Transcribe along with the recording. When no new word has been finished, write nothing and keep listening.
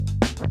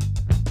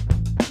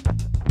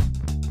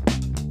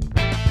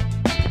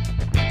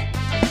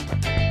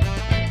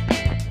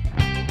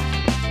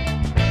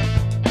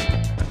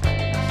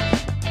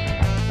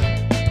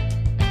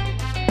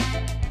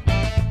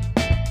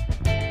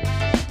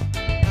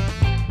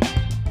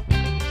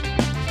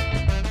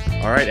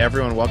All right,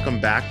 everyone, welcome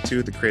back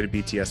to the Creative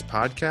BTS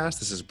podcast.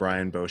 This is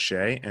Brian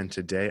Boucher, and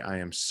today I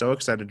am so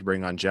excited to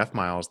bring on Geoff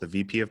Miles, the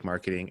VP of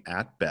Marketing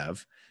at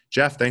Bev.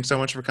 Geoff, thanks so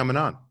much for coming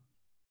on.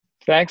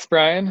 Thanks,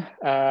 Brian.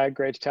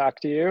 Great to talk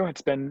to you.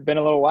 It's been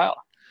a little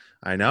while.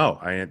 I know.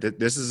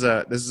 This is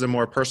a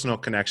more personal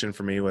connection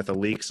for me with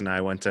Alix, and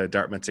I went to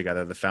Dartmouth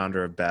together, the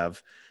founder of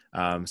Bev.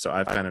 So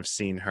I've kind of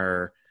seen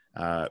her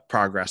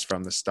progress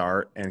from the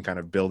start and kind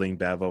of building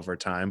Bev over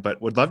time.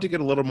 But would love to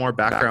get a little more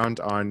background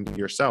on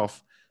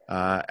yourself.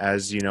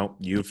 As you know,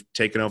 you've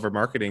taken over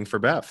marketing for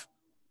Bev.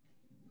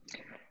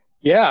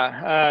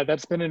 Yeah,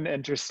 that's been an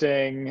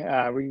interesting,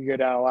 we can go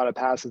down a lot of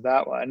paths with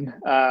that one.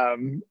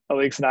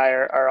 Alix and I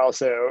are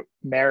also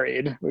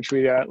married, which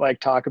we don't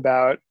like talk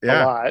about a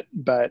lot,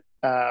 but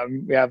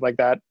we have like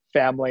that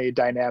family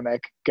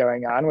dynamic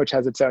going on, which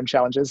has its own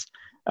challenges.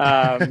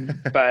 But you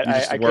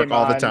just work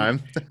all the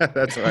time.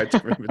 That's right.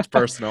 It's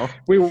personal.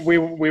 We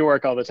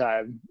work all the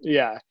time.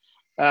 Yeah.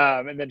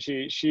 And then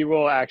she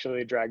will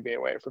actually drag me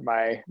away from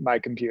my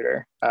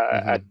computer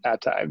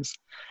at times.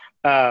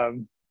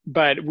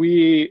 But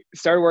we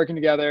started working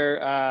together.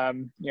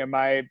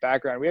 My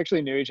background, we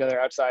actually knew each other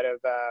outside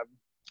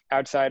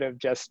of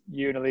just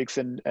you and Alix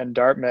and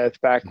Dartmouth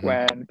back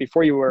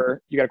before you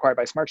got acquired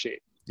by Smartsheet.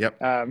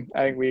 Yep. I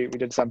think we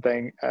did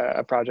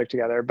a project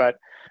together, but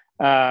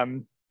I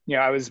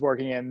was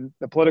working in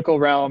the political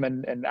realm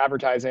and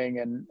advertising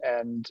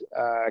and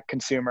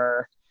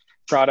consumer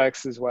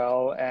products as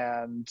well.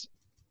 And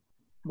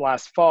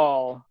last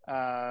fall,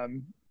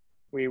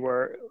 we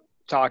were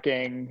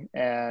talking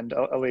and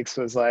Alix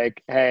was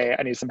like, "Hey,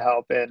 I need some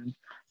help in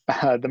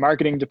the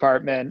marketing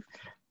department."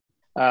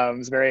 It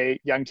was a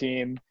very young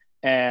team.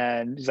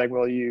 And he's like,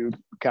 "Will you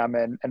come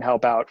and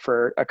help out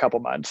for a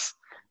couple months?"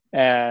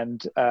 And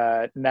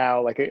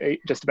now, like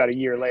just about a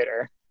year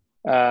later,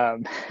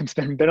 it's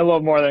been a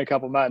little more than a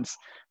couple months,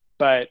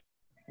 but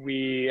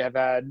we have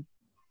had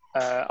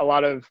a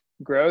lot of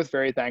growth.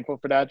 Very thankful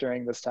for that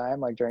during this time,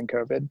 like during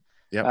COVID.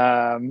 Yep.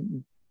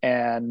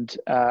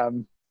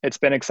 It's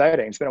been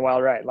exciting. It's been a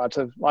wild ride. Lots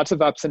of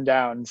ups and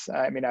downs.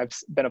 I mean, I've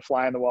been a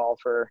fly on the wall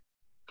for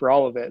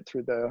all of it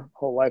through the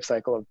whole life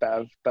cycle of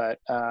Bev, but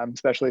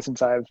especially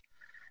since I've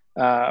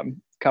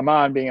come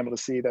on, being able to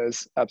see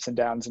those ups and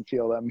downs and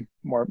feel them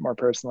more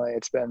personally,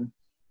 it's been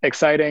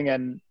exciting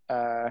and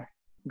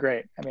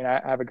great. I mean,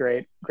 I have a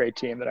great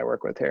team that I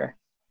work with here.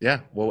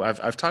 Yeah. Well,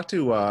 I've talked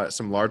to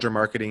some larger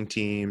marketing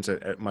teams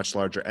at much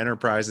larger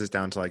enterprises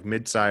down to like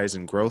mid-size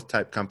and growth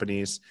type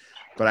companies,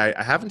 but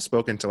I haven't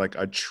spoken to like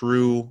a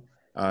true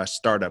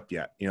startup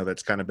yet,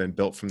 that's kind of been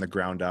built from the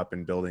ground up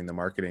and building the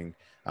marketing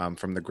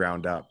from the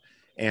ground up.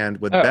 And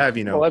with Bev,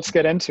 well, let's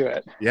get into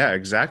it. Yeah,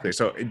 exactly.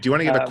 So do you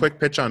want to give a quick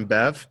pitch on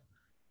Bev?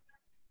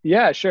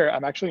 Yeah, sure.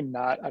 I'm actually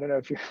not, I don't know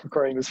if you're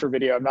recording this for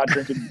video. I'm not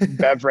drinking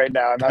Bev right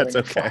now. I'm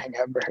having flying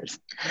embers.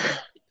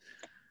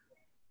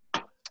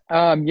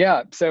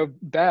 So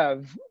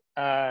Bev,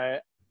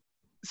 Alix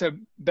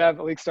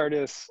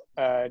started this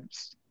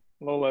just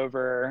a little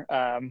over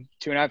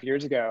 2.5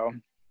 years ago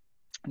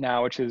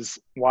now, which is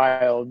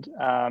wild,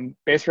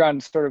 based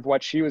around sort of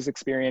what she was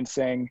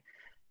experiencing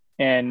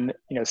in,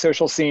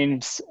 social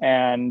scenes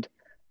and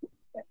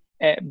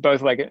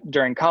both like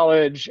during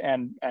college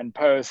and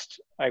post,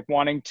 like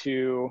wanting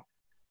to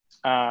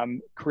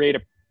create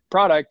a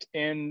product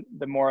in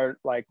the more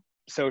like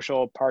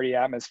social party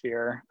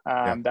atmosphere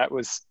that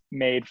was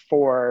made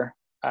for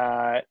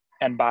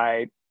and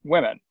by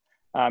women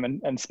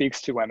and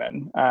speaks to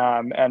women.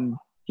 And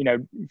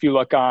if you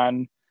look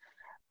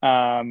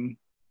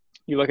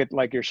at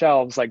like your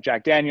shelves, like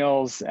Jack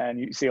Daniels, and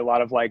you see a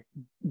lot of like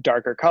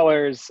darker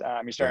colors.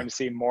 You're starting to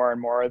see more and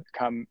more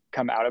come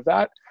out of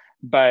that.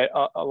 But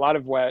a lot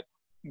of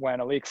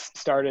when Alix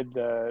started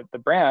the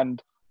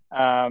brand,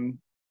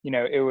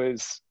 it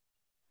was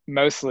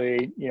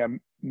mostly,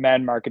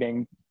 men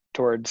marketing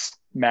towards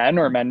men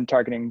or men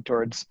targeting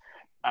towards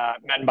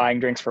men buying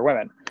drinks for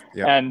women.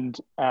 Yeah. And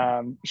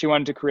she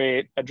wanted to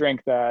create a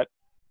drink that,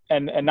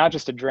 and not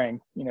just a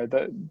drink,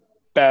 the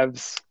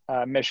Bev's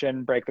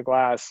mission, Break the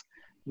Glass,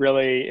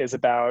 really is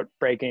about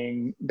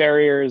breaking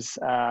barriers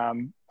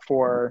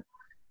for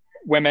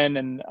women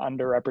and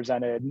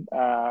underrepresented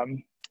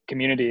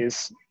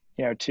communities,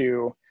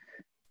 to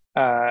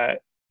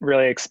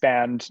really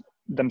expand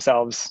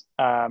themselves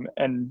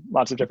in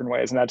lots of different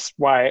ways. And that's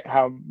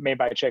how Made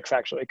by Chicks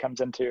actually comes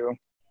into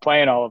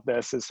play in all of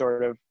this, is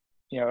sort of,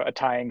 a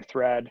tying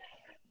thread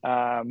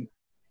in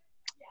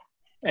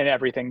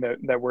everything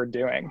that we're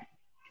doing.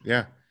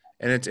 Yeah.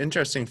 And it's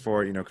interesting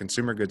for,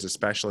 consumer goods,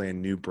 especially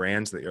in new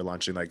brands that you're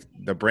launching. Like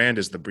the brand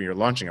is you're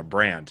launching a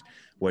brand,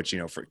 which,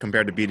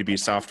 compared to B2B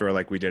software,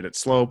 like we did at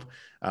Slope,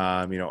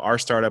 our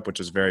startup, which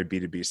was very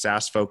B2B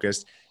SaaS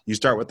focused, you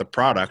start with the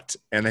product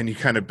and then you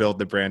kind of build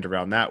the brand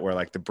around that, where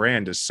like the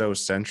brand is so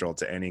central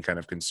to any kind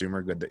of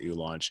consumer good that you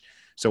launch.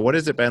 So what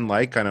has it been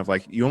like, kind of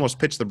like you almost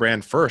pitch the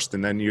brand first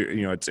and then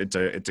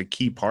it's a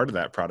key part of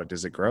that product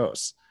as it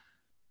grows?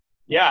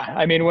 Yeah,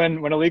 I mean, when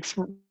Alik's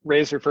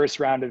raised her first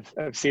round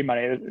of seed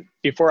money,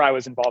 before I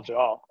was involved at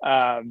all,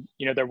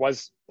 there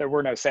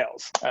were no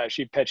sales.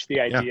 She pitched the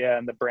Yeah. idea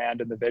and the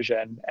brand and the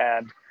vision,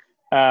 and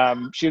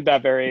she did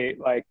that very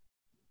like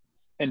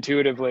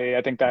intuitively.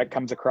 I think that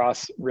comes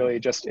across really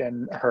just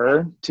in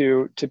her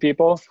to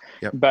people.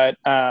 Yep. But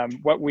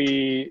what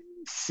we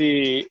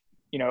see,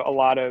 a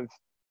lot of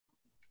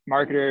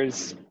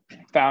marketers,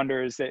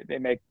 founders, they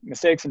make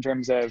mistakes in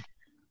terms of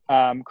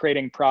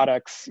creating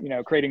products,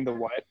 creating the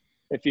what.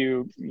 If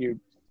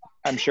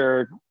I'm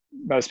sure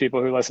most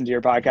people who listen to your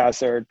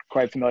podcast are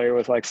quite familiar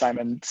with like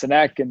Simon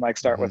Sinek and like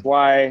Start with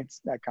Why.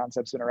 That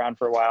concept's been around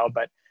for a while,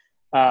 but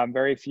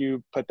very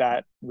few put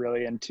that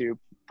really into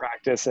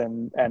practice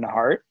and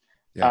heart.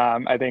 Yeah.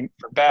 I think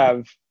for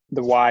Bev,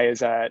 the why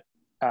is at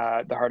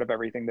the heart of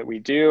everything that we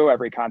do,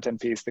 every content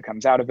piece that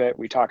comes out of it.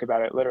 We talk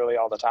about it literally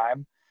all the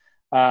time.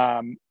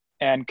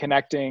 And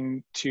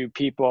connecting to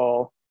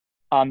people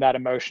on that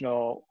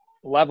emotional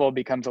level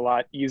becomes a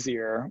lot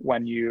easier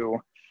when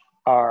you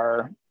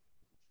have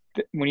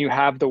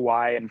the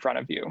why in front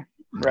of you,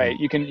 right?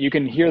 You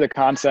can hear the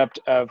concept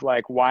of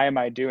like, why am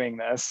I doing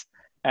this?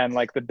 And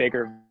like the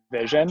bigger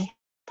vision.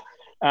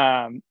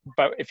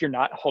 But if you're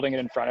not holding it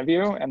in front of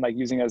you and like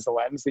using it as the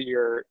lens that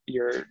you're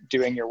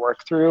doing your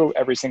work through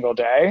every single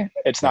day,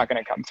 it's not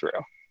going to come through.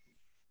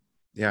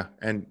 Yeah.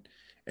 And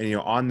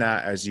on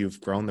that, as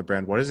you've grown the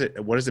brand, what has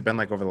it been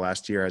like over the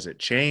last year? Has it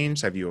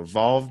changed? Have you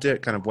evolved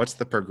it? Kind of what's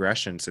the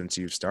progression since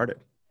you've started?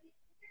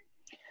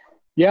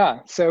 Yeah.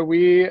 So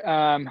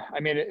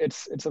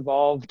it's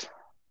evolved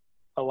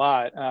a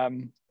lot.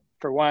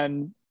 For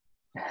one,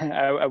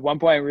 at one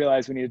point I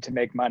realized we needed to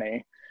make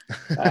money.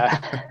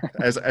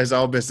 As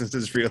all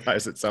businesses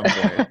realize at some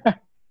point.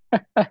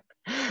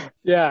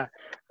 Yeah.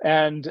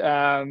 And,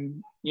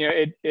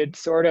 it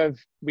sort of,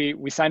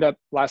 we signed up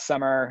last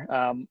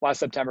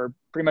September,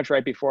 pretty much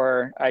right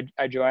before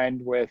I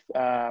joined with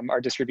our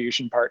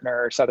distribution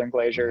partner, Southern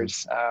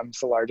Glaciers.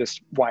 It's the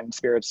largest wine and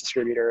spirits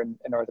distributor in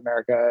North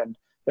America. And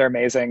they're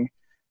amazing.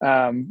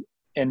 They're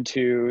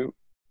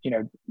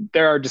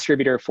our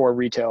distributor for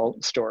retail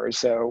stores.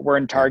 So we're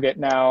in Target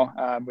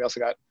now. We also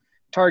got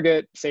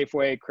Target,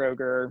 Safeway,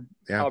 Kroger,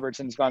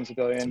 Albertsons, Vons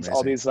Pavilions,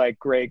 all these like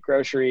great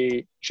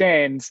grocery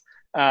chains.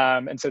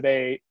 And so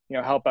they,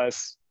 help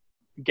us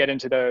get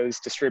into those,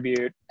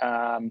 distribute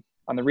on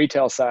the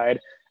retail side.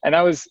 And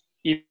that was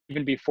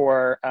even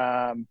before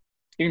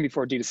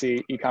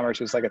D2C e-commerce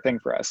was like a thing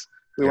for us.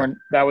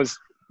 That was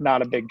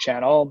not a big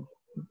channel.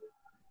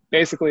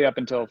 Basically up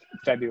until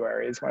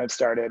February is when it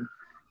started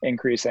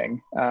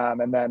increasing.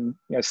 And then,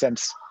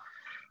 since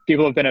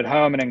people have been at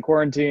home and in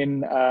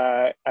quarantine,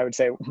 I would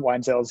say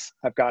wine sales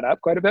have gone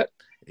up quite a bit.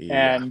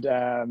 Yeah.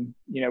 And,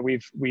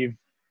 we've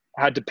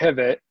had to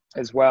pivot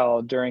as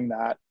well during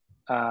that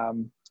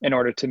in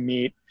order to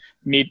meet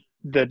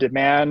the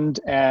demand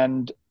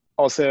and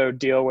also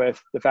deal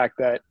with the fact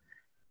that,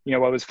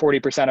 what was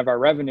 40% of our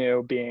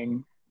revenue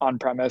being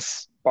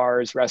on-premise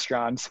bars,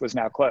 restaurants was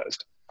now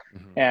closed.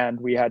 And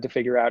we had to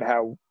figure out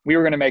how we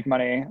were going to make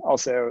money,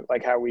 also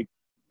like how we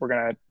were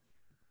going to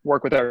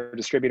work with our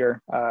distributor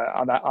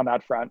on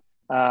that front.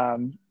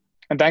 And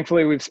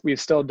thankfully, we've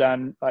still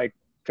done like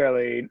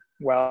fairly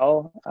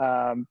well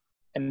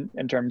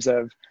in terms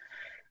of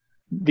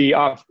the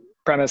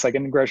off-premise, like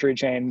in grocery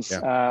chains.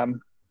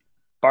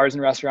 Bars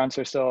and restaurants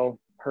are still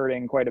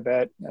hurting quite a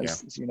bit,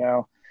 as you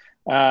know.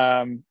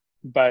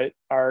 But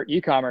our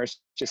e-commerce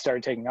just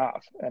started taking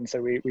off, and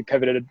so we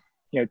pivoted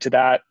to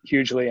that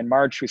hugely in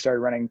March. We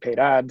started running paid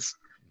ads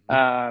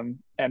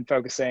and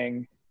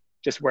focusing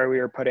just where we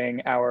were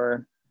putting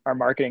our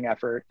marketing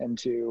effort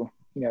into,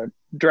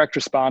 direct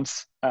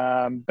response,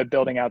 but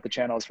building out the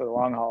channels for the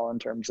long haul in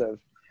terms of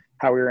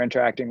how we were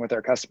interacting with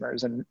our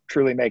customers and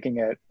truly making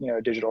it,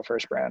 a digital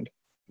first brand.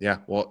 Yeah.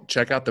 Well,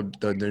 check out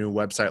the new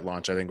website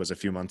launch. I think was a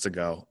few months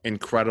ago.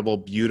 Incredible,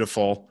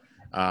 beautiful.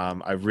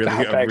 I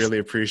really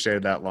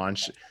appreciated that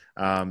launch.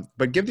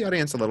 But give the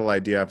audience a little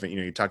idea of,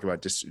 you talk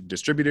about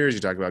distributors, you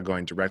talk about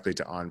going directly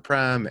to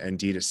on-prem and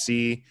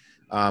D2C.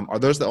 Are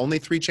those the only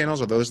three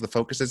channels? Are those the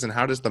focuses? And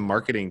how does the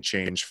marketing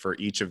change for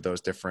each of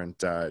those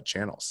different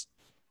channels?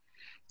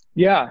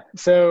 Yeah.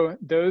 So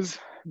those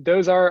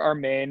are our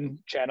main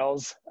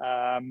channels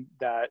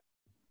that,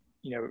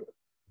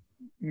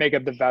 make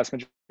up the vast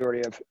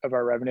majority of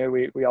our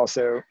revenue. We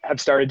also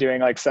have started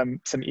doing like some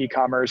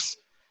e-commerce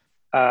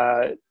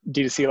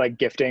D2C like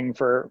gifting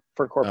for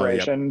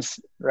corporations,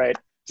 right?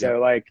 So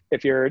like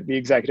if you're the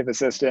executive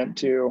assistant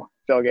to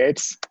Bill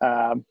Gates,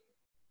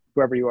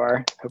 whoever you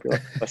are, hope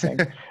you're listening.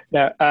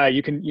 Now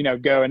you can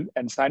go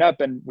and sign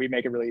up, and we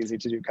make it really easy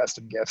to do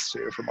custom gifts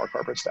too for more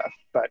corporate stuff.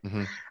 But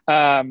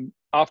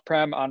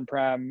off-prem,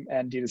 on-prem,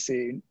 and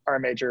D2C are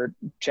major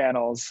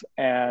channels,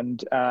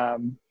 and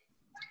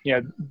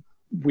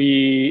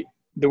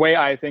the way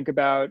I think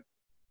about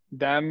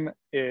them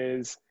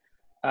is,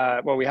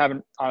 we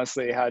haven't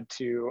honestly had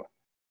to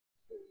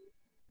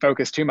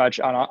focus too much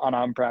on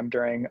on-prem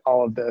during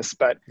all of this,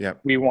 but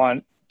we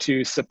want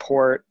to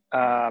support,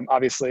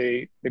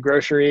 obviously the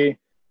grocery,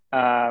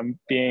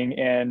 being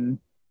in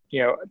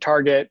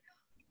Target,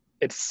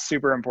 it's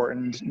super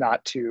important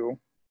not to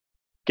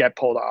get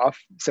pulled off.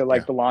 So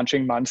like the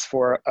launching months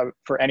for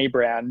any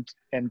brand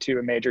into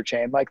a major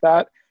chain like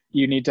that,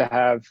 you need to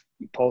have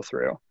pull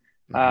through.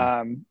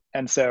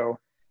 And so,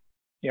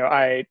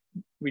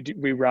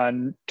 we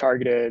run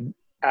targeted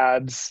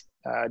ads,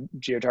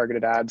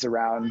 geo-targeted ads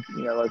around,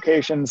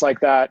 locations like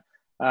that.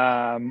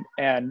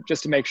 And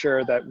just to make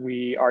sure that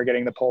we are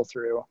getting the pull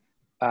through,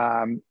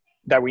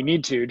 that we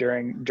need to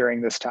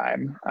during this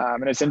time.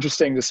 And it's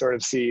interesting to sort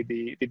of see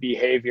the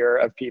behavior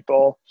of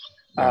people.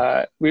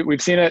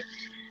 We've seen it.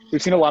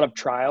 We've seen a lot of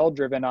trial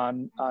driven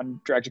on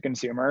direct to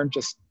consumer.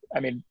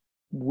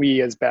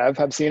 We as Bev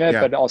have seen it,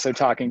 but also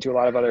talking to a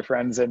lot of other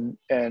friends in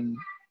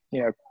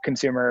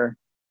consumer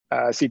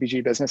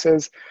CPG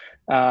businesses.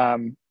 A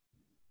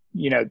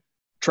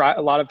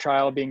lot of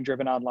trial being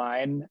driven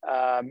online,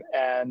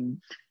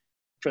 and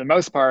for the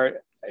most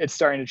part, it's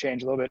starting to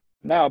change a little bit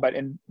now. But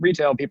in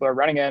retail, people are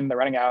running in, they're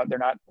running out. They're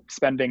not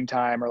spending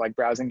time or like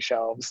browsing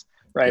shelves,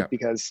 right?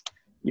 Because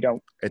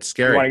it's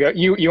scary. You want to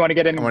go. You want to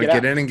get in. I want to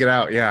get in and get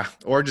out. Yeah,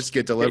 or just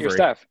get delivery. Get your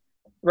stuff,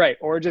 right?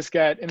 Or just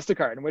get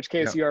Instacart. In which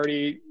case, you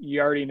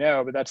already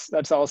know. But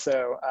that's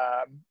also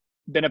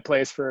been a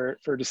place for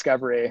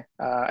discovery.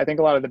 I think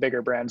a lot of the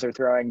bigger brands are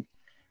throwing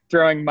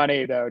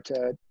money though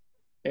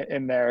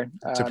in there.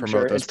 To I'm promote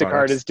sure those Instacart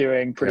products. is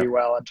doing pretty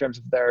well in terms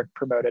of their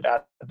promoted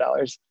ad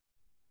dollars.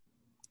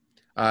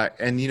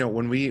 And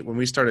when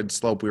we started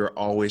Slope, we were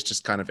always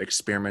just kind of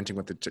experimenting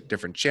with the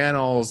different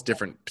channels,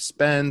 different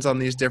spends on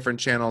these different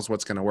channels,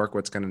 what's going to work,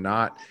 what's going to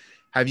not.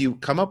 Have you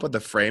come up with a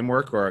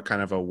framework or a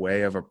kind of a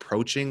way of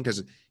approaching?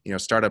 Because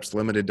startups,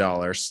 limited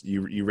dollars,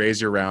 you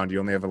raise your round, you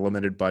only have a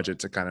limited budget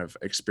to kind of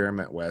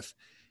experiment with.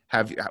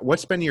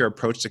 What's been your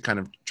approach to kind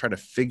of try to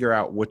figure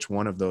out which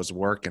one of those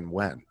work and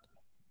when?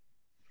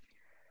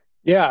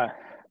 Yeah.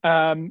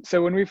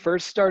 So when we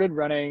first started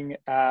running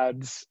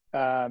ads,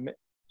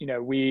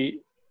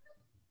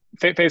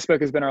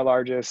 Facebook has been our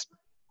largest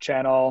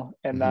channel,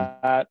 and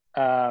that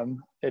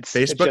it's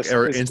Facebook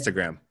or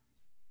Instagram.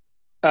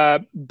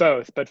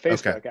 Both, but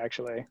Facebook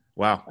actually.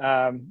 Wow.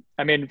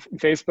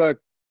 Facebook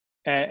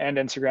and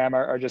Instagram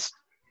are just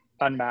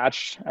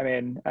unmatched.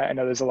 I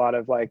know there's a lot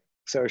of like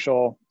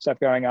social stuff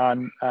going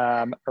on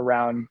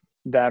around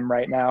them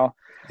right now.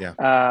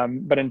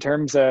 But in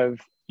terms of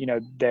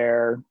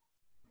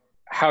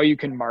how you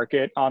can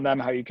market on them,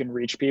 how you can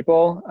reach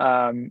people,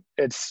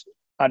 it's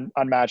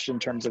unmatched in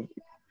terms of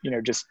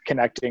just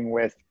connecting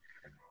with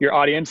your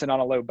audience and on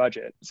a low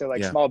budget. So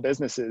small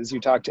businesses, you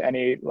talk to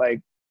any like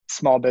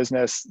small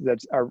business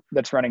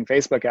that's running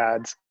Facebook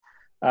ads,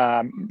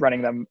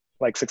 running them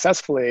like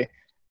successfully,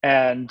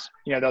 and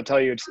they'll tell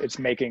you it's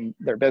making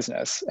their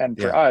business. And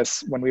for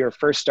us, when we were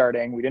first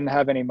starting, we didn't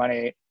have any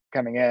money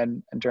coming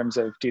in terms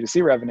of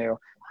D2C revenue.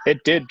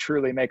 It did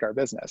truly make our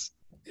business.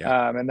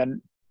 And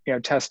then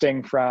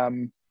testing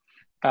from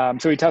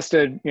so we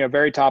tested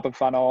very top of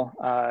funnel,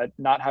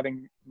 not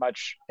having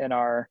much in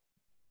our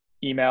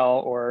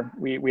email, or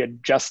we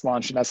had just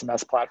launched an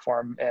SMS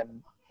platform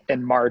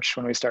in March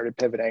when we started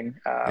pivoting.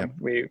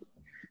 We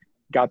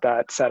got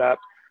that set up,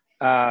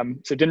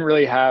 so didn't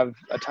really have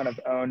a ton of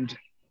owned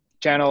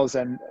channels,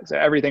 and so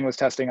everything was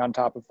testing on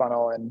top of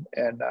funnel and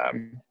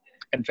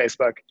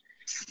Facebook,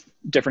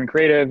 different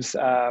creatives,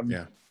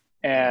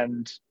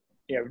 and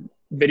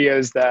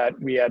videos that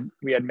we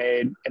had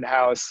made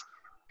in-house,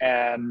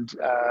 and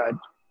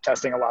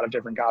testing a lot of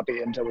different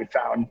copy until we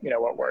found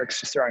what works,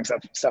 just throwing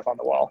stuff on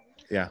the wall,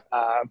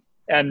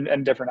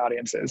 and different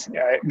audiences.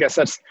 I guess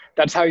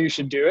that's how you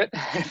should do it.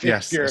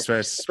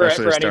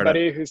 Especially for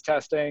anybody who's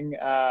testing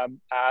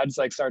ads,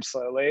 like start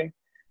slowly,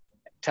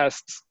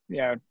 test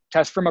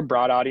from a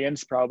broad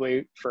audience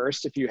probably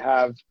first. If you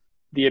have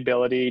the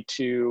ability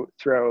to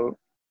throw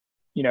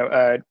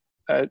a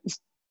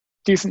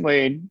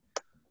decently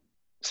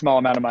small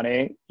amount of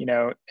money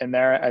in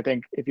there, I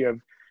think if you have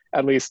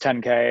at least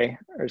 10K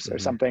or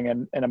something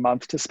in a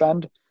month to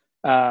spend,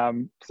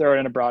 throw it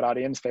in a broad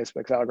audience.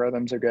 Facebook's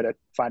algorithms are good at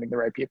finding the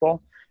right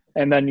people,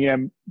 and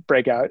then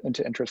break out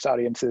into interest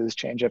audiences,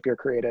 change up your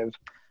creative,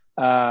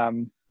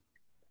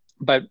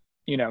 but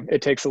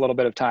it takes a little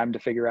bit of time to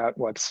figure out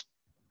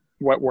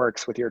what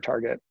works with your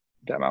target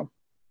demo.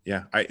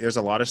 There's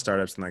a lot of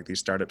startups and like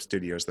these startup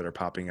studios that are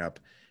popping up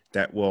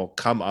that will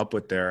come up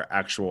with their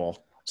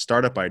actual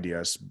startup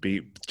ideas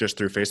be just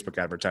through Facebook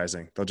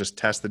advertising. They'll just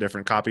test the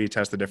different copy,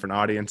 test the different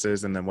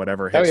audiences, and then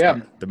whatever hits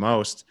the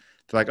most,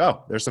 they're like,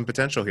 oh, there's some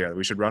potential here.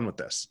 We should run with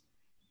this.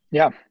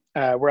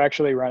 We're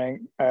actually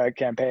running a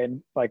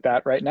campaign like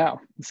that right now.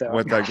 So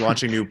with like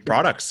launching new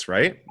products,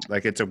 right?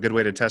 Like it's a good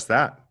way to test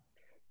that.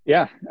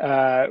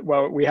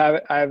 Well,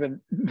 I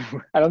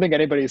don't think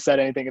anybody's said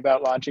anything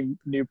about launching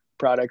new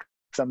products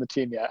on the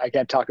team yet. I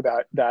can't talk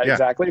about that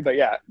exactly, but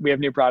we have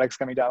new products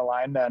coming down the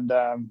line, and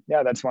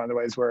that's one of the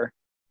ways we're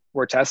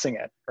testing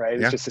it, right?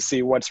 It's just to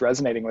see what's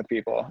resonating with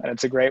people. And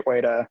it's a great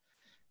way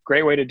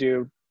to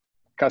do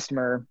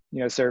customer,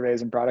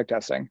 surveys and product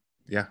testing.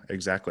 Yeah,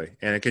 exactly.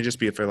 And it can just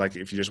be for like,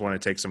 if you just want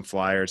to take some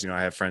flyers, I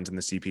have friends in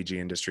the CPG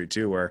industry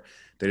too, where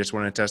they just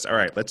want to test, all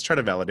right, let's try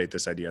to validate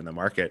this idea in the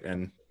market,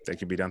 and they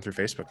can be done through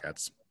Facebook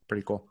ads.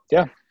 Pretty cool.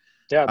 Yeah.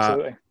 Yeah, Uh,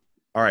 absolutely.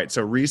 all right.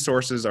 So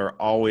resources are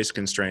always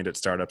constrained at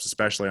startups,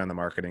 especially on the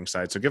marketing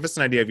side. So give us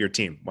an idea of your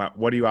team.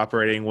 What are you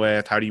operating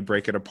with? How do you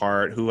break it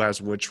apart? Who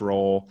has which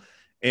role?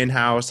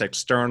 In-house,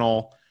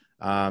 external?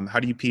 How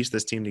do you piece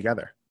this team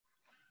together?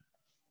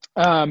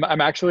 I'm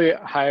actually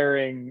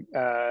hiring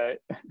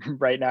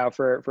right now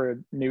for a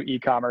new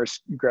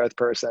e-commerce growth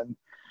person.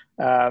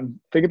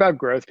 Thing about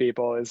growth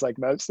people is like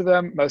most of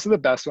the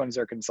best ones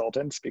are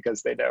consultants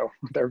because they know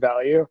their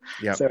value.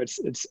 Yep. So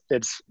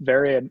it's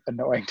very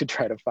annoying to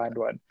try to find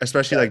one.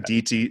 Especially But like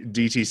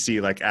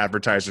DTC, like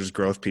advertisers,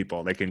 growth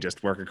people. They can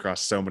just work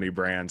across so many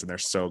brands and they're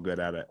so good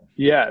at it.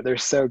 yeah, they're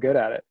so good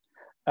at it.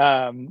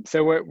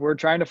 So we're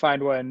trying to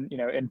find one,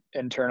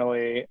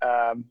 internally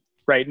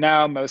right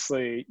now,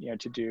 mostly,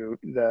 to do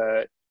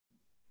the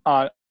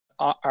on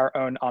our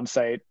own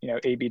on-site,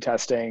 A/B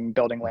testing,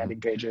 building Mhm. landing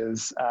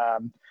pages,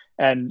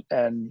 and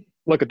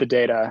look at the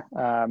data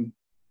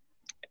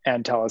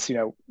and tell us,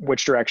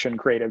 which direction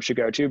creative should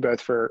go to,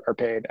 both for our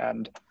paid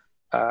and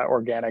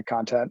organic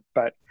content.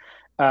 But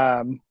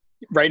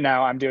right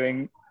now, I'm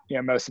doing,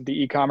 most of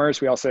the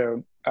e-commerce. We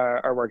also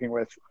are working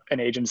with an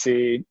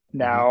agency Mhm.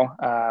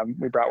 now.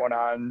 We brought one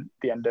on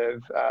the end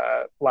of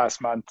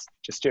last month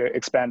just to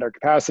expand our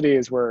capacity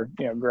as we're,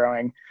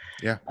 growing.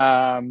 Yeah.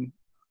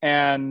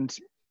 And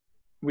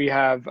we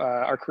have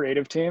our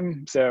creative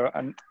team. So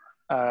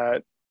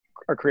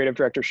our creative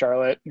director,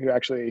 Charlotte, who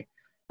actually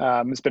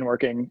has been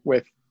working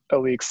with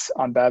Alix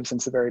on Bev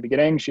since the very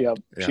beginning. Yeah.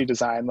 She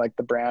designed like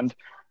the brand.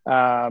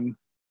 Um,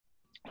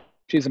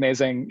 she's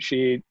amazing.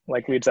 She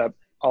like leads up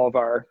all of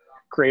our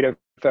creative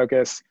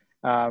focus.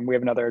 We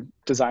have another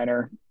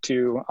designer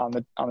too on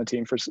the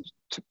team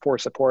for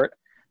support.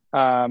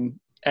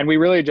 And we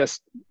really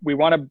we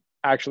want to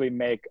actually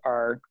make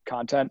our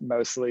content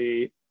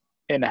mostly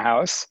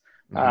in-house,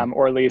 Mhm.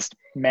 or at least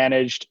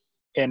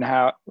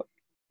in-house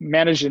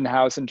managed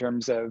in-house in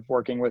terms of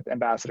working with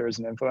ambassadors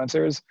and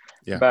influencers.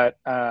 Yeah. But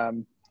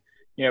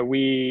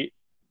we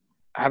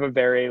have a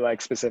very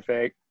like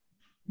specific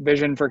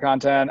vision for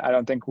content. I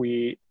don't think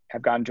we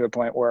have gotten to a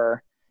point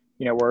where,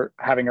 we're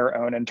having our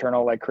own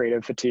internal like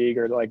creative fatigue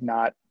or like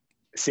not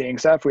seeing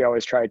stuff. We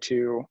always try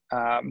to,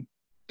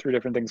 through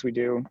different things we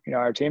do,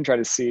 our team try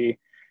to see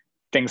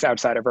things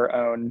outside of our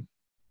own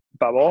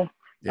bubble,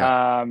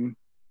 Yeah.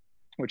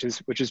 which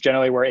is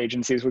generally where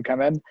agencies would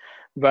come in.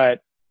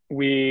 But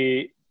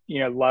we,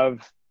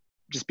 love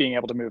just being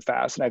able to move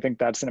fast. And I think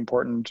that's an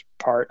important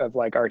part of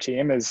like our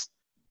team is,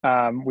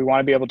 we want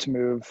to be able to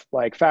move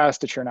like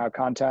fast to churn out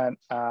content,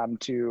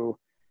 to,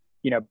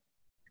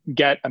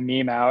 get a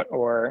meme out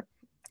or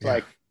Yeah.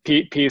 like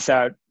piece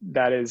out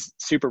that is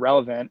super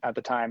relevant at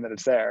the time that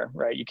it's there,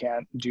 right? You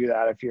can't do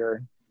that if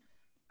you're,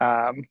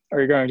 or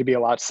you're going to be a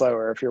lot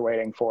slower if you're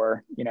waiting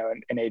for,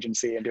 an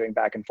agency and doing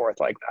back and forth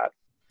like that.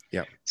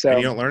 Yeah. And you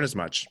So, don't learn as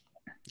much.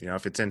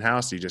 If it's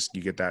in-house, you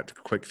get that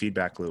quick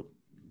feedback loop.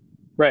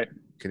 right.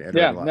 You can iterate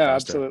Yeah, a lot no,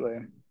 faster.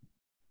 absolutely.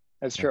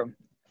 That's Yeah. true.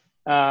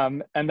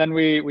 And then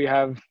we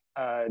have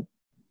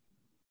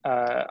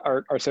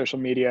our social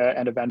media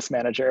and events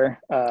manager,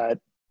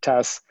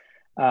 Tess,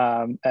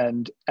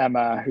 and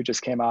Emma, who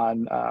just came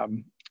on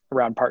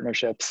around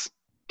partnerships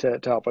to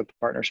help with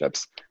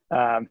partnerships.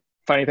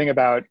 Funny thing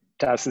about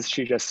Tess is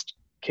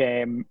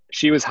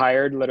she was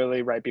hired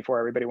literally right before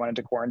everybody went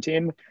into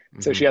quarantine.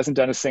 So Hmm. she hasn't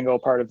done a single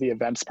part of the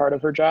events part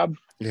of her job.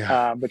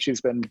 Yeah. But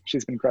she's been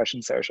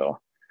crushing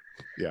social.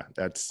 Yeah.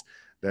 That's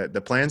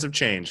the plans have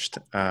changed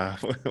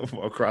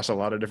across a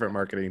lot of different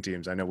marketing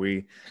teams. I know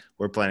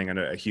we're planning on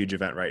a huge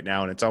event right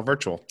now, and it's all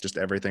virtual. Just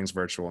everything's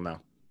virtual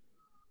now.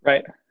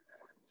 Right.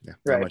 Yeah.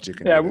 Not Right. much you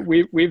can Yeah. do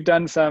there. We've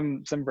done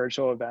some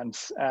virtual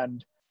events,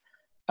 and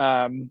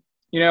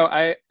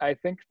I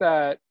think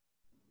that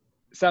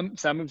some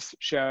have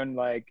shown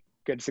like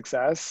good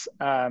success,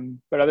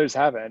 but others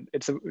haven't.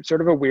 It's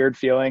sort of a weird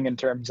feeling in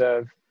terms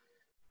of,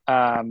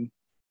 um,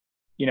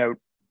 you know,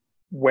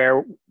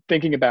 where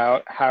thinking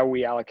about how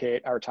we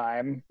allocate our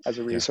time as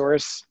a Yeah.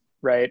 resource,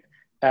 right?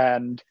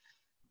 And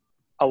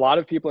a lot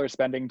of people are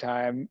spending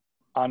time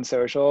on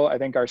social. I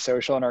think our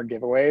social and our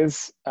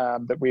giveaways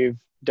that we've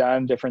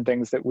done, different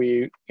things that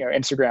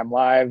Instagram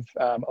Live.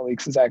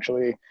 Alix is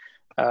actually,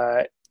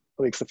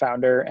 Alix, the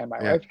founder, and my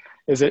Yeah. wife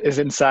is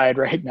inside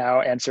right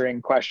now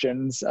answering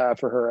questions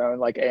for her own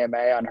like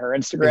AMA on her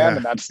Instagram, Yeah.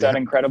 and that's done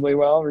Yeah. incredibly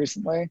well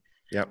recently.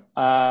 Yep.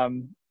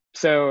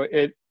 So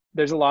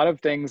there's a lot of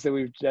things that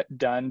we've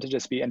done to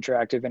just be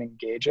interactive and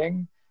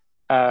engaging,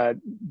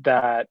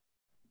 that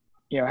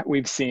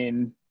we've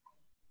seen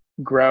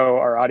grow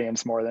our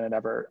audience more than it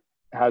ever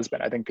has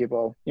been. I think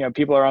people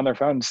are on their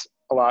phones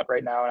a lot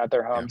right now and at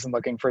their Yeah. homes and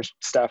looking for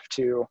stuff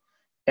to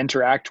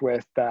interact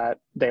with that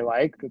they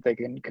like, that they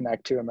can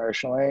connect to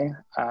emotionally.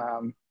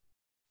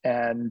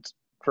 And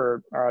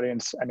for our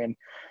audience, I mean,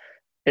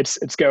 it's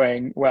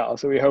going well.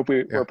 So we hope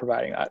we're Yeah.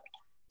 providing that.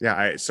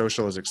 Yeah.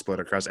 Social has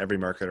exploded across every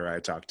marketer I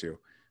talk to.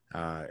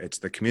 It's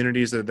the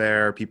communities that are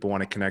there. People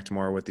want to connect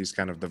more with these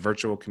kind of the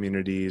virtual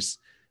communities.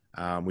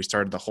 We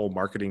started the whole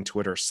marketing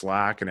Twitter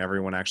Slack, and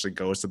everyone actually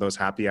goes to those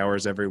happy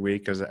hours every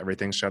week because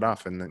everything's shut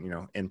off and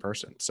then, in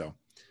person. So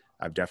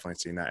I've definitely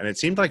seen that. And it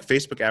seemed like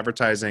Facebook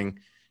advertising,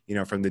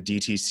 from the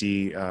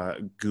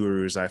DTC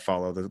gurus I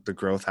follow, the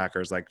growth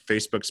hackers, like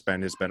Facebook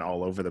spend has been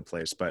all over the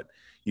place, but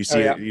you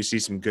see, you see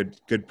some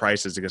good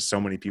prices because so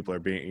many people are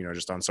being,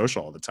 just on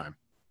social all the time.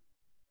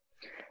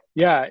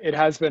 Yeah, it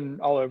has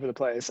been all over the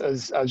place. I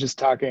was just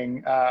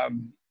talking, I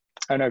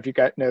don't know if you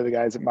guys know the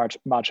guys at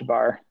Matcha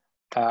Bar.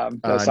 I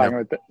was talking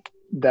with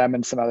them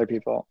and some other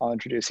people. I'll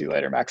introduce you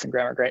later. Max and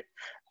Graham are great.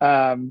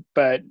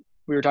 But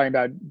we were talking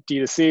about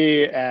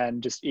D2C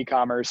and just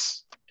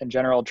e-commerce in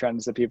general,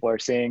 trends that people are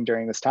seeing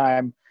during this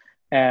time.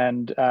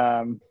 And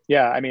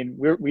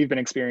we've been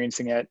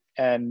experiencing it,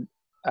 and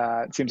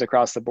it seems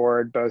across the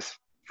board, both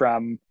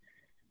from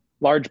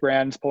large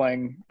brands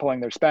pulling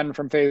their spend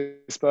from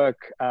Facebook,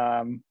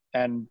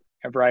 and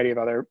a variety of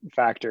other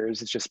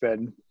factors. It's just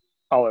been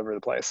all over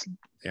the place.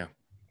 Yeah.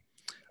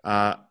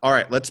 All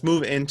right, let's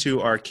move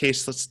into our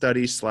case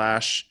study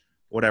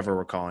 / whatever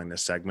we're calling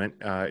this segment.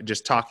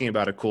 Just talking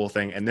about a cool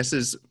thing. And this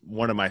is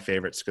one of my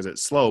favorites because at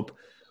Slope,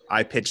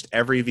 I pitched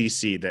every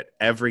VC that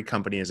every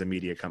company is a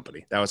media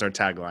company. That was our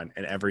tagline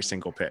in every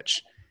single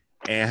pitch.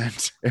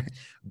 And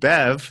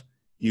Bev,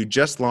 you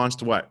just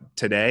launched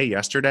yesterday?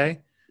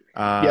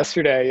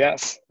 Yesterday,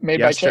 yes. Made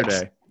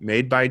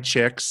by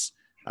Chicks.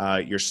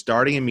 You're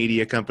starting a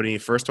media company,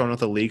 first one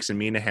with Alix and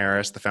Mina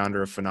Harris, the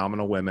founder of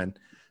Phenomenal Women.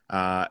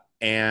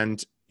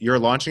 And you're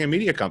launching a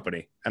media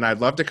company. And I'd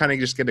love to kind of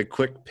just get a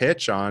quick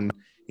pitch on,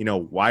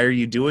 why are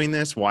you doing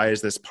this? Why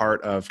is this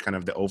part of kind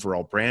of the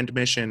overall brand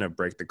mission of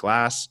Break the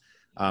Glass?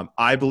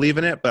 I believe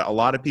in it, but a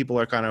lot of people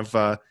are kind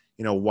of,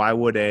 why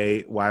would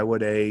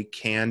a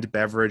canned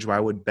beverage, why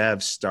would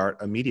Bev start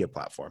a media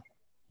platform?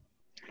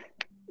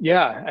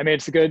 Yeah, I mean,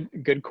 it's a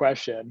good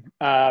question.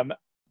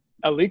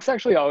 Alix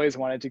actually always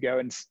wanted to go,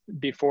 and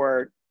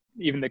before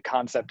even the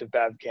concept of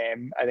Bev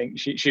came, I think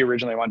she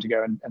originally wanted to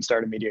go and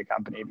start a media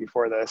company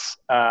before this.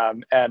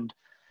 And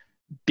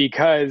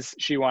because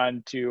she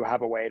wanted to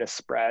have a way to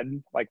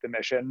spread like the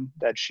mission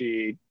that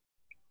she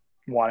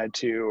wanted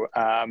to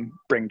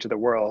bring to the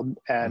world,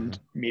 and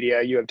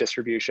media, you have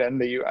distribution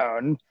that you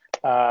own,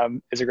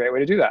 is a great way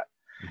to do that.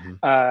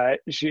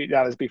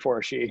 That was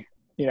before she,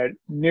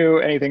 knew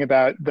anything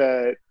about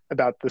the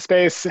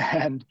space,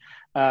 and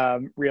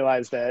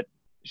realized that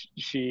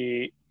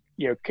she,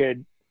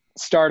 could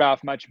start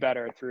off much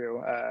better through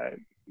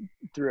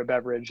a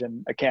beverage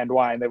and a canned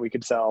wine that we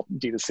could sell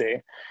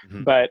D2C.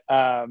 But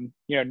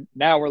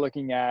now we're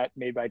looking at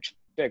Made by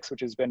Chicks,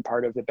 which has been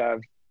part of the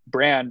Bev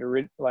brand,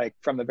 like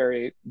from the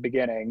very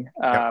beginning,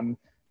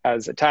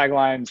 as a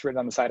tagline. It's written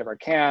on the side of our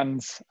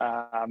cans,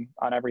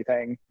 on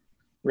everything,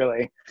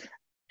 really.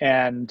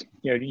 And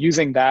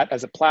using that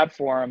as a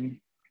platform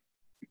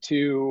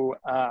to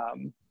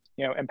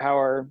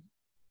empower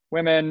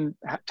women,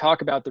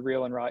 talk about the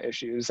real and raw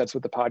issues. That's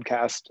what the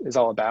podcast is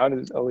all about.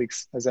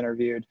 Alix has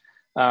interviewed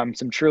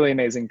some truly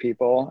amazing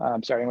people,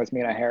 starting with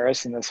Mina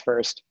Harris in this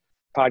first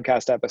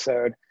podcast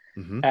episode,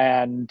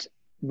 and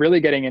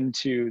really getting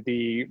into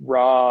the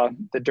raw,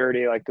 the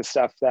dirty, like the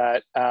stuff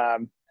that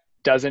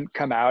doesn't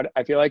come out,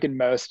 I feel like, in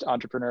most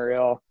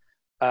entrepreneurial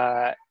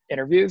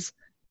interviews,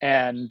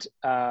 and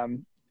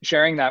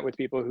sharing that with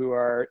people who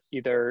are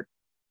either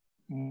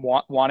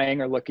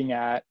wanting or looking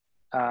at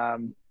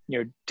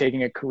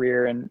taking a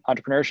career in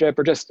entrepreneurship,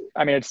 or just,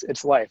 I mean,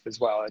 it's life as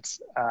well. It's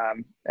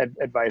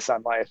advice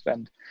on life.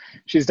 And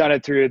she's done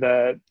it through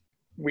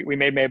we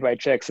made by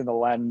Chicks in the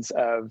lens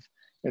of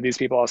these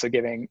people also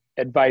giving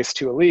advice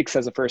to Alix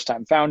as a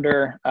first-time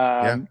founder.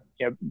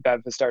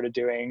 Bev has started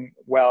doing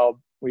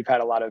well. We've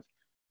had a lot of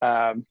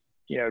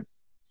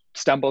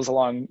stumbles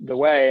along the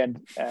way,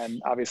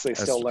 and obviously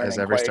still learning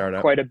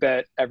quite a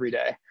bit every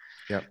day.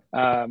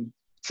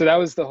 So that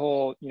was the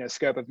whole,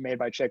 scope of Made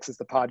by Chicks, is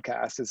the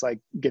podcast, is like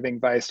giving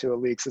advice to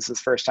Alix as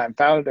his first-time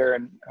founder,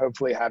 and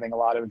hopefully having a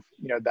lot of,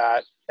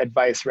 that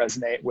advice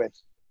resonate with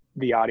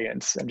the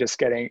audience, and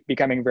just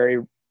becoming very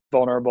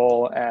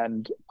vulnerable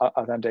and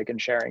authentic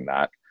and sharing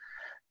that.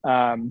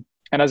 And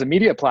as a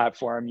media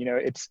platform,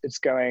 it's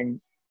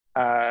going,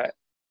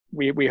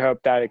 we hope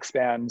that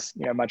expands,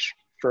 much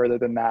further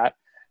than that.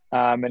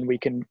 And we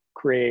can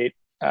create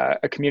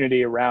a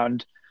community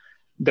around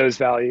those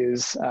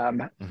values,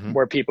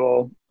 where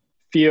people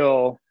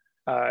feel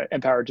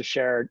empowered to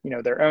share,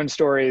 their own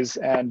stories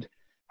and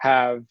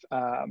have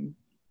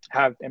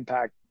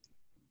impact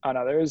on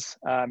others.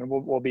 And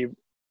we'll be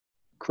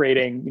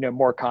creating,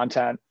 more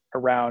content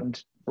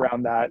around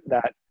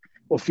that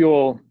will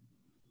fuel.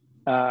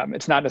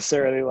 It's not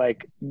necessarily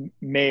like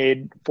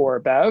made for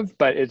Bev,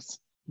 but it's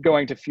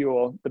going to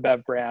fuel the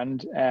Bev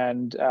brand,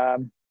 and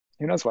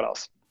who knows what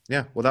else.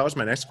 Yeah. Well, that was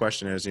my next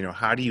question is,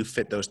 how do you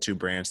fit those two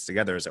brands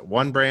together? Is it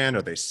one brand?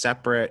 Are they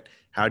separate?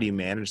 How do you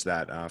manage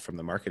that from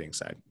the marketing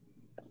side?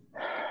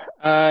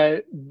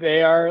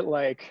 They are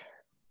like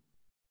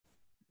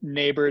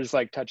neighbors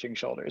like touching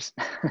shoulders.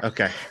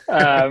 Okay.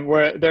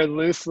 Where they're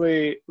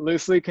loosely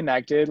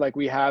connected. Like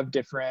we have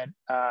different,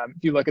 if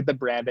you look at the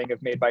branding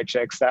of Made by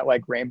Chicks, that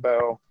like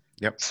rainbow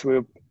Yep.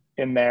 swoop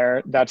in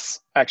there,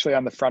 that's actually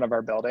on the front of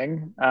our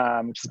building,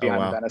 which is Oh,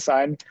 behind the wow. Venice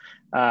sign.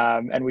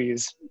 And we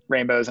use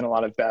rainbows and a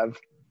lot of bev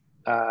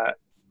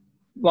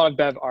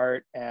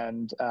art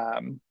and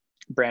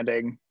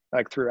branding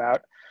like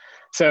throughout.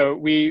 So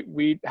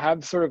we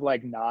have sort of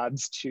like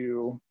nods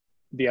to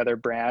the other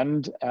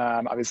brand.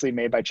 Obviously,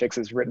 Made by Chicks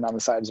is written on the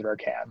sides of our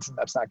cans, and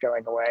that's not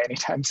going away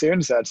anytime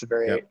soon. So that's a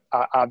very Yep.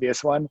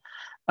 obvious one.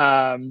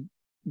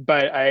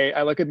 But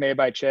I look at Made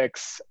by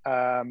Chicks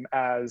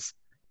as,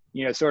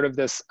 you know, sort of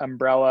this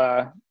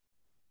umbrella,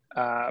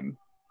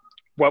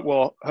 what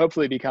will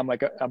hopefully become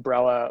like an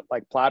umbrella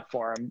like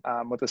platform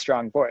with a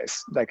strong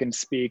voice that can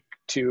speak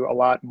to a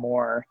lot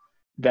more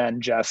than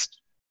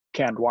just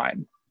canned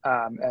wine,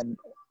 and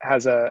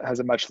has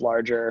a much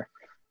larger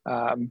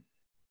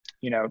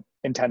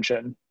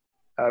intention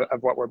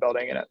of what we're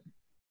building in it.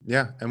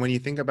 Yeah. And when you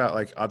think about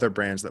like other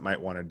brands that might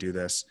want to do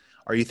this,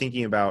 are you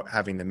thinking about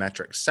having the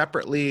metrics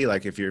separately?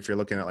 Like if you're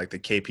looking at like the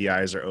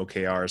KPIs or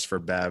OKRs for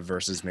Bev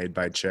versus Made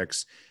by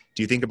Chicks,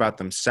 do you think about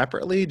them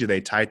separately? Do they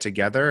tie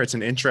together? It's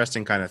an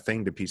interesting kind of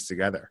thing to piece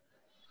together.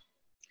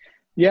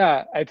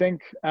 Yeah, I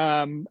think,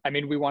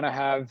 we want to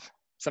have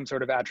some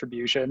sort of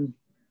attribution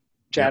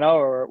Yep. channel,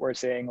 or we're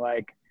seeing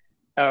like,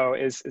 oh,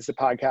 is the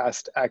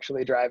podcast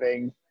actually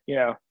driving,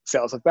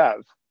 sales of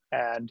Bev?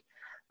 And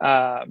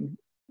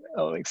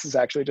Alex is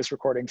actually just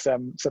recording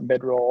some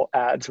mid-roll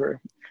ads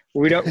where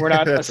we're not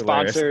a That's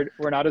hilarious.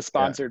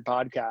 sponsored Yeah.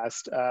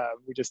 podcast.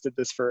 We just did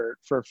this for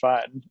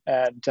fun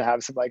and to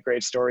have some like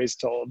great stories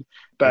told. Yeah.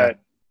 But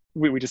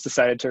we just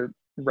decided to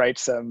write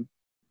some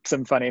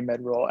funny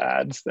mid-roll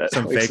ads that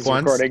Some Alex fake is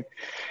ones. recording.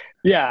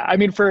 Yeah, I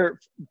mean for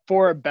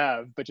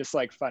Bev, but just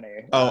like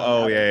funny.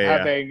 Oh,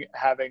 yeah, yeah, yeah.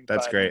 Having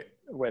That's fun great.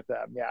 with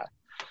them. Yeah.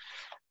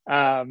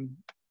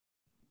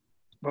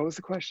 What was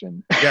the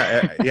question?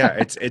 Yeah.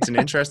 It's an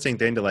interesting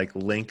thing to like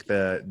link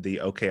the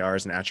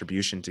OKRs and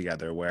attribution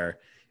together. Where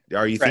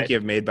are you Right. thinking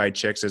of Made by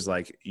Chicks as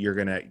like you're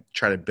gonna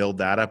try to build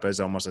that up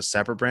as almost a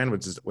separate brand,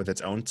 with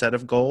its own set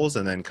of goals,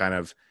 and then kind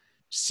of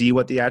see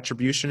what the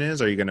attribution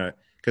is? Are you gonna,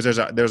 because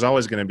there's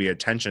always going to be a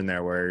tension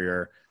there where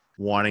you're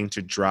wanting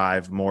to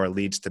drive more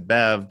leads to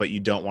Bev, but you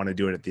don't want to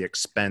do it at the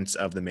expense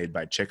of the Made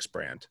by Chicks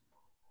brand.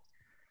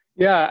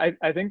 Yeah,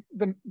 I think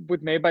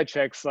with Made by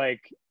Chicks,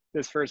 like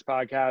this first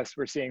podcast,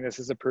 we're seeing this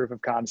as a proof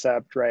of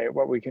concept, right?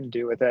 What we can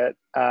do with it.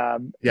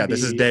 Yeah,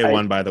 this is day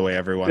one, by the way,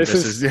 everyone. This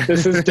is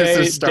This is this is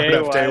day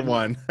startup day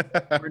one.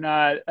 one. We're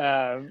not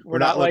We're we're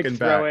not not like looking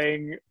back.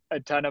 throwing a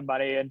ton of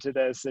money into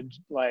this, and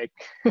like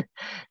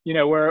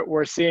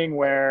we're seeing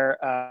where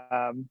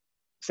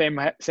same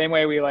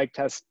way we like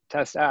test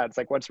ads,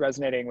 like what's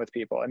resonating with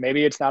people, and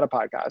maybe it's not a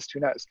podcast, who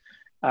knows.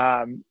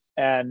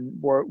 And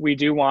we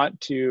do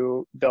want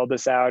to build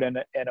this out in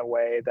a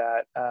way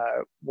that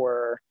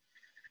we're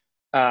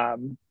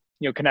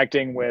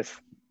connecting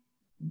with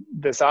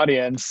this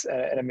audience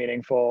in a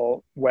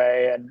meaningful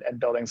way, and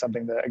building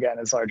something that again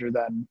is larger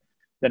than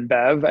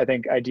Bev. I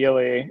think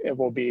ideally it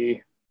will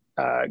be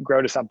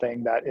grow to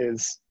something that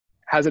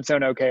has its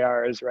own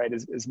OKRs, right?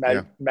 Is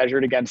Yeah.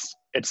 measured against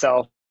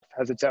itself,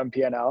 has its own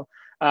P&L.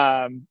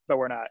 But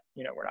we're not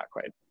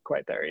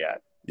quite there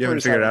yet. You We're haven't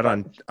just figured it having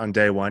out fun. on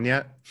day one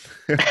yet?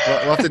 We'll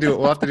have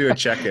to do a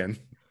check-in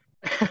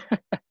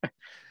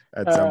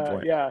at some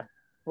point. Yeah.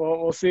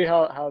 Well, we'll see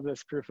how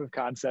this proof of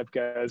concept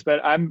goes,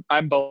 but I'm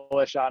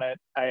bullish on it.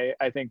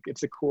 I think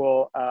it's a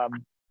cool,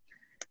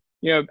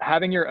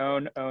 having your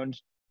own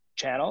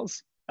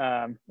channels.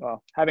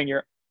 Having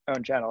your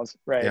own channels,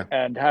 right? Yeah.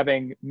 And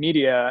having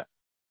media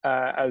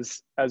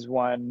as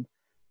one.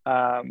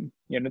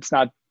 It's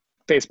not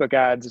Facebook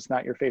ads. It's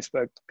not your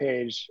Facebook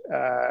page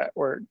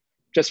or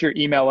just your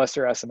email list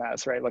or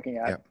SMS, right? Looking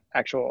at Yeah.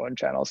 actual own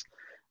channels.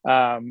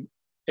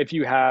 If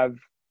you have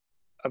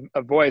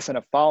a voice and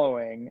a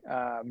following,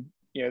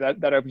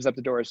 that opens up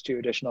the doors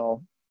to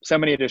so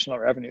many additional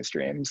revenue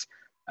streams,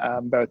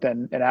 both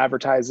in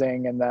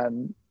advertising and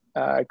then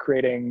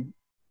creating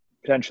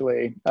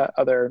potentially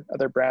other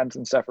brands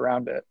and stuff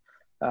around it.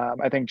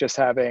 I think just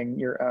having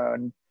your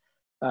own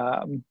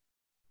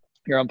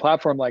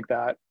platform like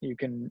that, you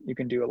can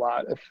do a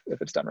lot if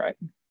it's done right.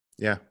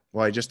 Yeah.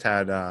 Well, I just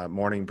had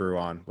Morning Brew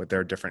on with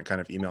their different kind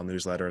of email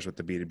newsletters with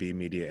the B2B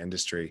media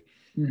industry,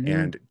 Mm-hmm.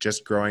 and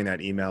just growing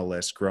that email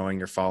list, growing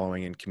your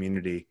following and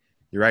community.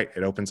 You're right.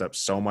 It opens up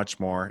so much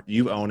more.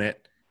 You own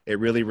it. It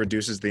really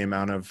reduces the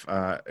amount of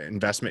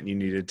investment you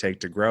need to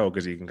take to grow,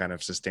 because you can kind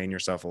of sustain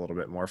yourself a little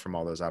bit more from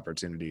all those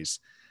opportunities.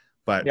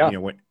 But Yeah.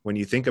 When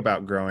you think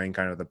about growing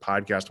kind of the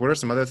podcast, what are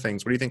some other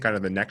things? What do you think kind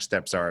of the next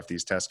steps are if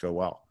these tests go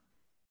well?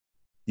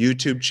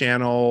 YouTube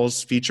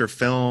channels, feature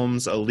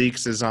films,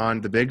 Alex is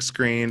on the big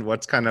screen.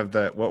 What's kind of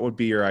what would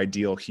be your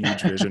ideal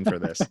huge vision for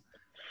this?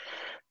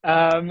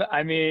 We'll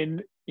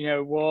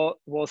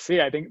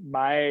see. I think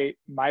my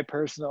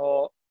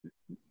personal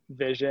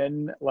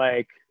vision,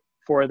 like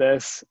for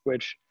this,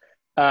 which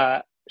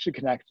should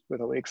connect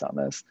with Alex on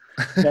this.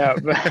 No,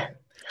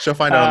 She'll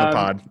find out on the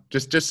pod.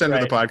 Just send her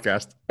the Right.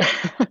 podcast.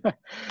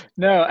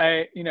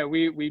 No,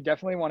 we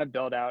definitely want to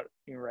build out,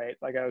 right,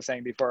 like I was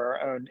saying before,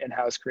 our own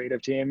in-house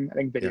creative team. I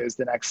think video Yeah. is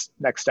the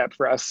next step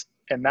for us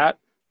in that.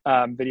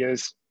 Video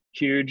is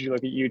huge. You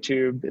look at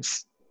YouTube,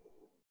 it's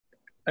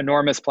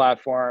enormous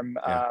platform.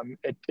 Yeah.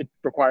 It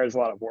requires a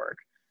lot of work.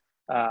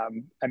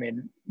 I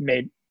mean,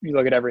 you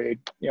look at every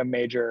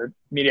major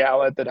media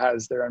outlet that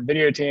has their own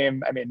video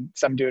team. I mean,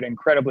 some do it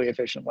incredibly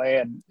efficiently,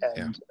 and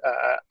Yeah.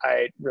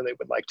 I really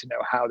would like to know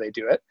how they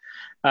do it,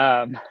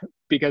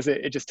 because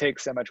it just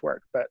takes so much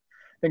work. But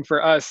I think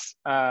for us,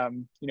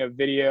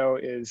 video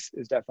is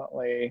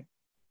definitely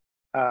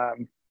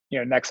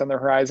next on the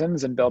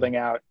horizons, and building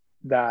out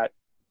that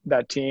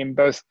team,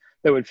 both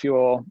that would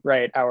fuel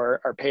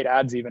our paid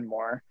ads even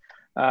more,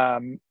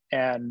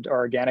 and our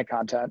organic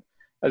content,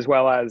 as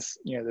well as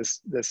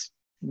this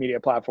media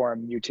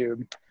platform,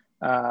 YouTube,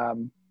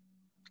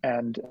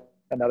 and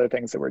other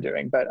things that we're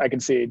doing. But I can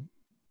see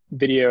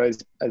video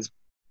as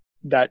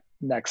that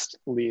next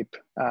leap,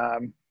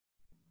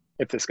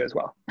 if this goes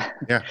well.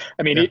 Yeah.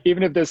 I mean, Yeah.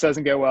 even if this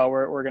doesn't go well,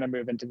 we're going to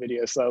move into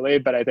video slowly,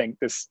 but I think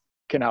this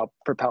can help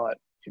propel it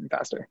even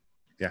faster.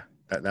 Yeah,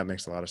 that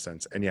makes a lot of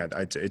sense. And yeah,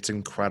 it's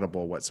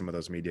incredible what some of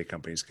those media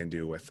companies can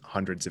do with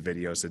hundreds of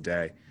videos a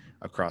day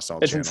across all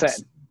It's channels.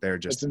 insane. They're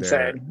just, It's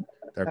insane.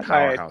 they're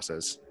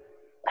powerhouses.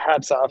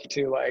 Hats off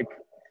to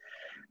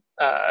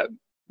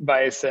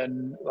Vice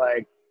and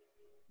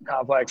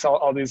Complex,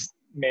 all these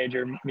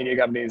major media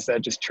companies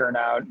that just churn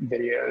out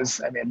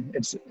videos. I mean,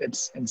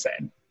 it's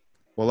insane.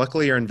 Well,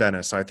 luckily you're in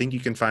Venice, so I think you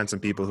can find some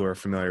people who are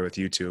familiar with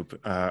YouTube,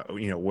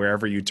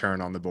 wherever you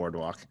turn on the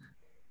boardwalk.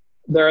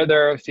 There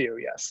are a few,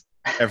 yes.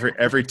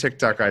 Every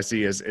TikTok I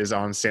see is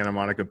on Santa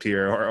Monica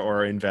Pier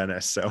or in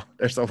Venice. So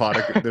there's a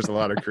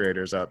lot of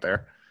creators out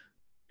there.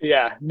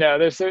 Yeah, no,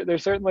 there's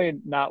certainly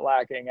not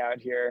lacking out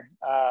here.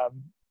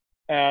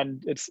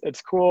 And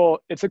it's cool.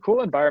 It's a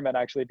cool environment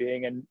actually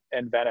being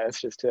in Venice,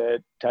 just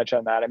to touch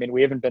on that. I mean,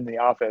 we haven't been in the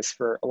office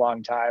for a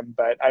long time,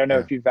 but I don't know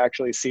if you've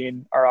actually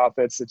seen our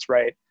office. It's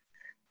right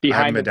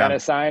behind the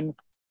Venice sign.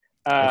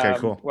 Okay,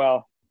 cool.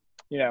 Well,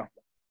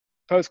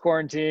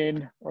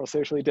 post-quarantine or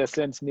socially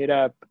distanced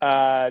meetup,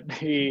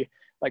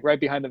 right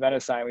behind the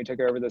Venice sign, we took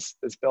over this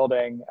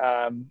building,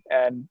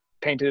 and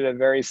painted it a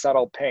very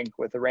subtle pink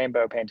with a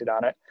rainbow painted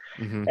on it.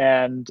 Mm-hmm.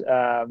 And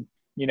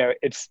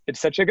it's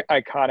such an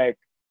iconic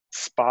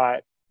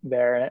spot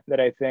there that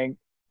I think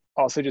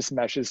also just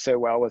meshes so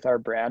well with our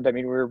brand. I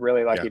mean, we were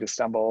really lucky to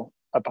stumble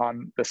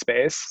upon the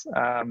space,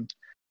 and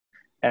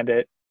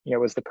it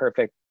was the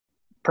perfect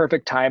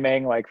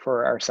timing,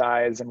 for our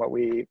size and what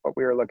we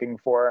were looking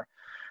for.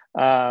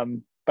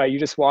 But you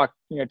just walk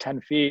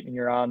 10 feet and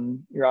you're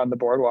on the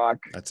boardwalk.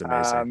 That's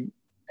amazing.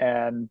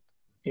 And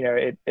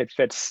it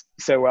fits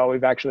so well.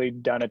 We've actually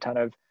done a ton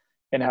of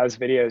in-house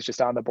videos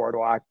just on the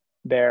boardwalk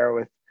there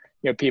with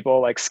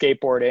people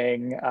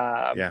skateboarding,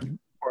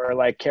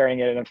 or carrying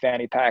it in a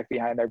fanny pack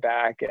behind their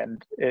back.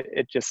 And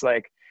it just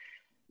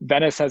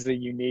Venice has a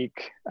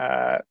unique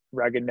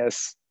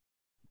ruggedness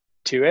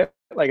to it,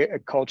 a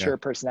culture,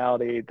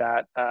 personality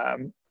that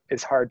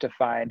is hard to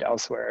find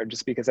elsewhere,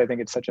 just because I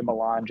think it's such a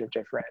melange of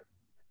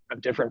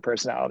different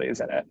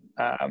personalities in it.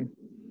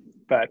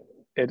 But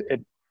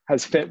it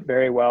has fit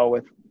very well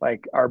with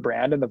our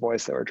brand and the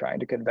voice that we're trying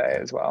to convey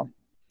as well.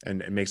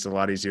 And it makes it a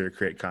lot easier to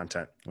create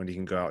content when you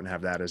can go out and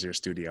have that as your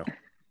studio.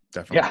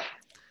 Definitely.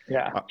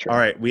 Yeah. True. All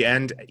right. We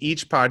end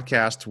each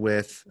podcast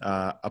with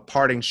a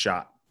parting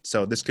shot.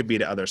 So this could be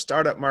to other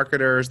startup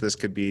marketers. This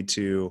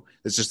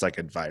is just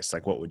advice.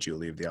 What would you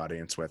leave the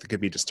audience with? It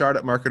could be to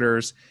startup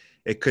marketers.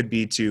 It could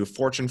be to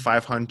Fortune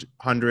 500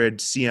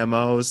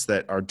 CMOs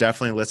that are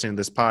definitely listening to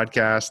this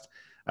podcast,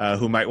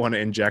 who might want to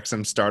inject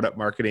some startup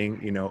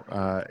marketing,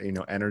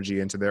 energy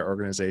into their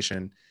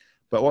organization.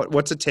 But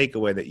what's a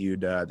takeaway that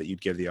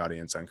you'd give the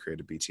audience on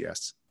Creative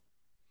BTS?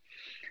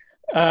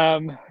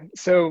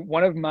 So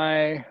one of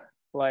my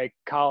early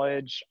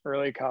college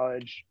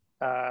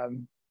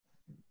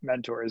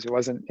mentors, he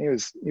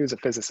was a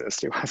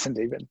physicist. He wasn't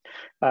even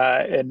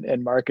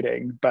in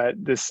marketing, but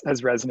this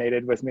has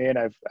resonated with me, and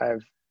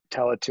I've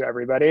tell it to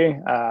everybody,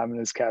 and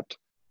has kept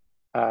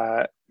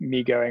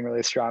me going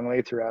really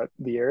strongly throughout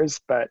the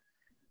years. But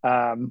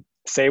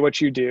say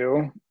what you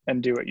do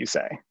and do what you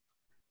say.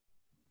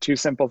 Two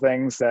simple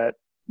things that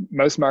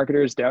most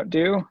marketers don't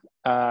do,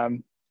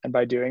 and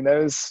by doing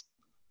those,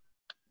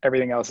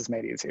 everything else is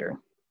made easier.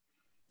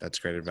 That's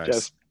great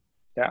advice.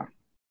 Yeah.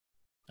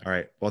 All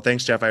right. Well,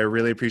 thanks, Geoff. I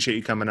really appreciate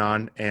you coming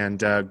on, and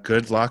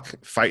good luck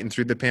fighting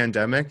through the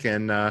pandemic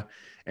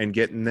and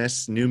getting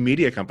this new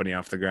media company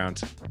off the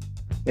ground.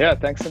 Yeah.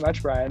 Thanks so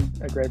much, Brian.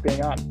 Great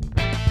being on.